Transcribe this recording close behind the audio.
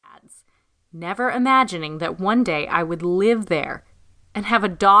never imagining that one day I would live there and have a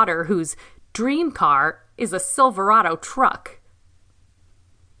daughter whose dream car is a Silverado truck.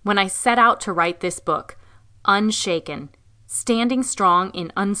 When I set out to write this book, Unshaken, Standing Strong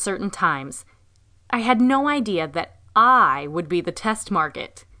in Uncertain Times, I had no idea that I would be the test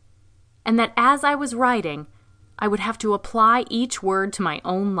market, and that as I was writing, I would have to apply each word to my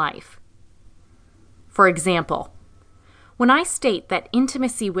own life. For example, when I state that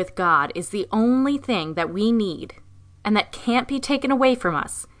intimacy with God is the only thing that we need and that can't be taken away from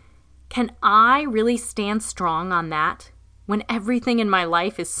us, can I really stand strong on that when everything in my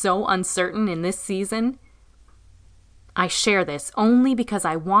life is so uncertain in this season? I share this only because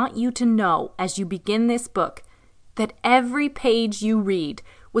I want you to know as you begin this book that every page you read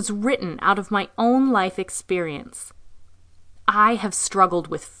was written out of my own life experience. I have struggled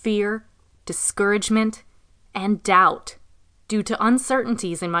with fear, discouragement, and doubt due to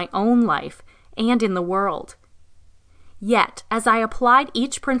uncertainties in my own life and in the world. Yet, as I applied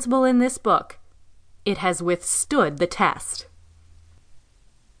each principle in this book, it has withstood the test.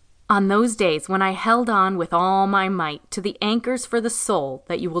 On those days when I held on with all my might to the anchors for the soul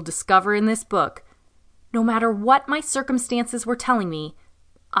that you will discover in this book, no matter what my circumstances were telling me,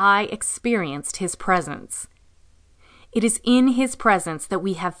 I experienced His presence. It is in His presence that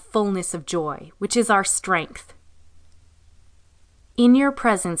we have fullness of joy, which is our strength. In your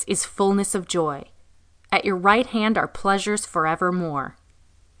presence is fullness of joy. At your right hand are pleasures forevermore.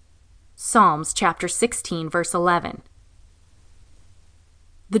 Psalms chapter 16, verse 11.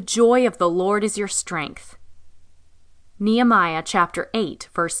 The joy of the Lord is your strength. Nehemiah chapter 8,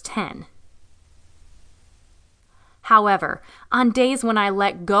 verse 10. However, on days when I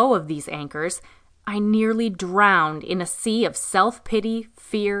let go of these anchors, I nearly drowned in a sea of self-pity,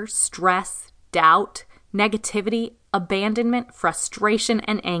 fear, stress, doubt, negativity, abandonment, frustration,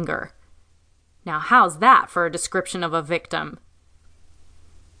 and anger. Now, how's that for a description of a victim?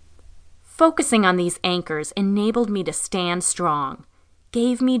 Focusing on these anchors enabled me to stand strong,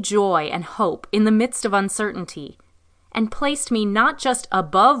 gave me joy and hope in the midst of uncertainty, and placed me not just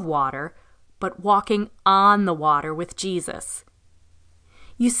above water, but walking on the water with Jesus.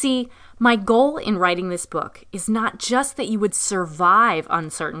 You see, my goal in writing this book is not just that you would survive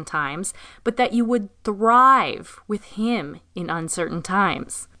uncertain times, but that you would thrive with Him in uncertain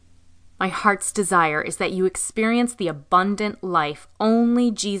times. My heart's desire is that you experience the abundant life only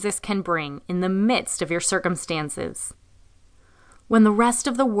Jesus can bring in the midst of your circumstances. When the rest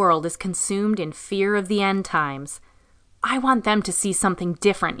of the world is consumed in fear of the end times, I want them to see something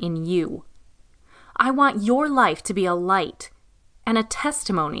different in you. I want your life to be a light and a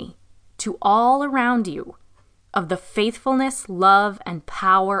testimony to all around you of the faithfulness, love, and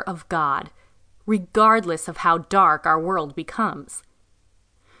power of God, regardless of how dark our world becomes.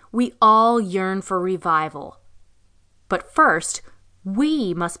 We all yearn for revival. But first,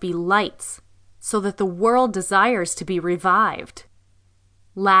 we must be lights so that the world desires to be revived.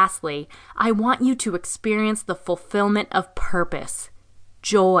 Lastly, I want you to experience the fulfillment of purpose,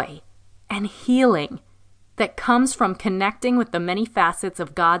 joy, and healing that comes from connecting with the many facets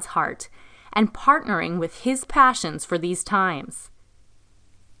of God's heart and partnering with His passions for these times.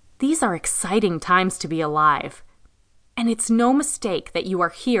 These are exciting times to be alive, and it's no mistake that you are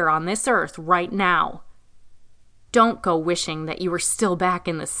here on this earth right now. Don't go wishing that you were still back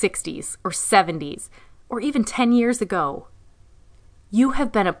in the 60s or 70s or even 10 years ago. You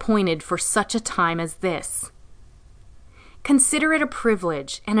have been appointed for such a time as this. Consider it a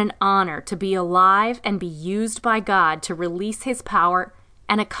privilege and an honor to be alive and be used by God to release His power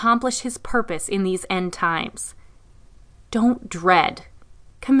and accomplish His purpose in these end times. Don't dread,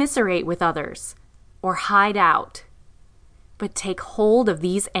 commiserate with others, or hide out, but take hold of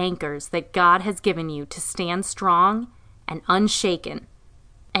these anchors that God has given you to stand strong and unshaken,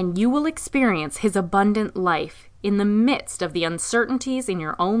 and you will experience His abundant life in the midst of the uncertainties in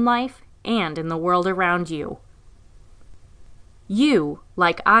your own life and in the world around you. You,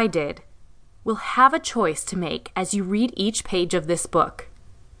 like I did, will have a choice to make as you read each page of this book.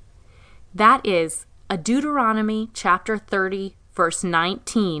 That is a Deuteronomy chapter 30, verse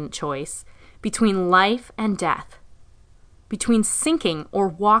 19 choice between life and death, between sinking or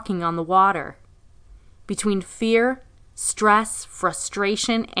walking on the water, between fear, stress,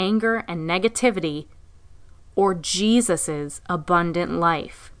 frustration, anger, and negativity, or Jesus' abundant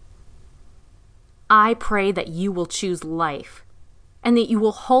life. I pray that you will choose life, and that you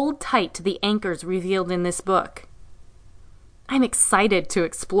will hold tight to the anchors revealed in this book. I'm excited to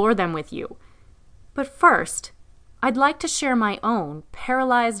explore them with you. But first, I'd like to share my own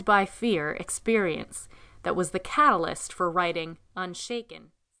paralyzed by fear experience that was the catalyst for writing Unshaken.